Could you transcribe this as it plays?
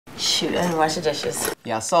Shoot, I didn't wash the dishes.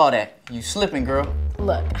 Yeah, I saw that. You slipping, girl.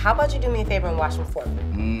 Look, how about you do me a favor and wash them for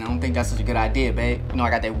me? I don't think that's such a good idea, babe. You know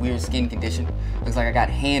I got that weird skin condition. Looks like I got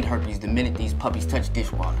hand herpes the minute these puppies touch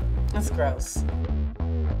dishwater. That's gross.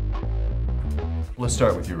 Let's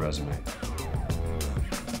start with your resume.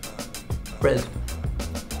 Resume.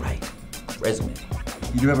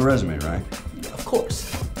 You do have a resume, right? Yeah, of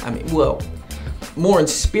course. I mean, well, more in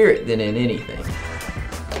spirit than in anything.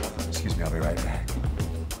 Excuse me, I'll be right back.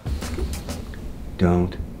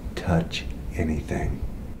 Don't touch anything.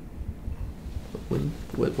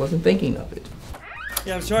 Wasn't thinking of it.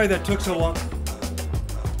 Yeah, I'm sorry that took so long.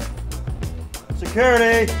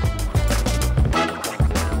 Security!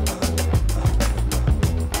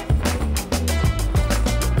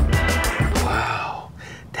 Wow,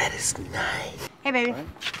 that is nice. Hey, baby.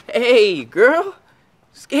 Hey, girl.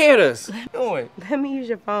 Scared us. What you doing? Let me use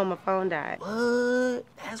your phone. My phone died. What?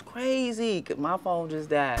 That's crazy, cause my phone just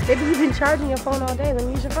died. Baby, you've been charging your phone all day. Let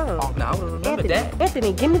me use your phone. Oh, no, I would remember that.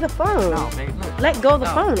 Anthony, give me the phone. No, babe, look. Let go of the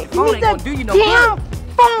No, phone. the Give phone me ain't the gonna do you no damn good.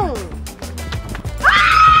 phone.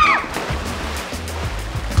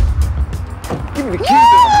 Give me the keys to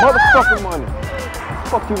the motherfucking money.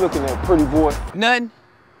 Fuck you looking at, pretty boy? Nothing.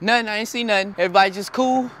 I ain't see nothing. Everybody just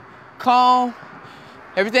cool, calm.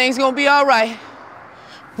 Everything's gonna be all right.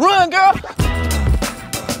 Run, girl!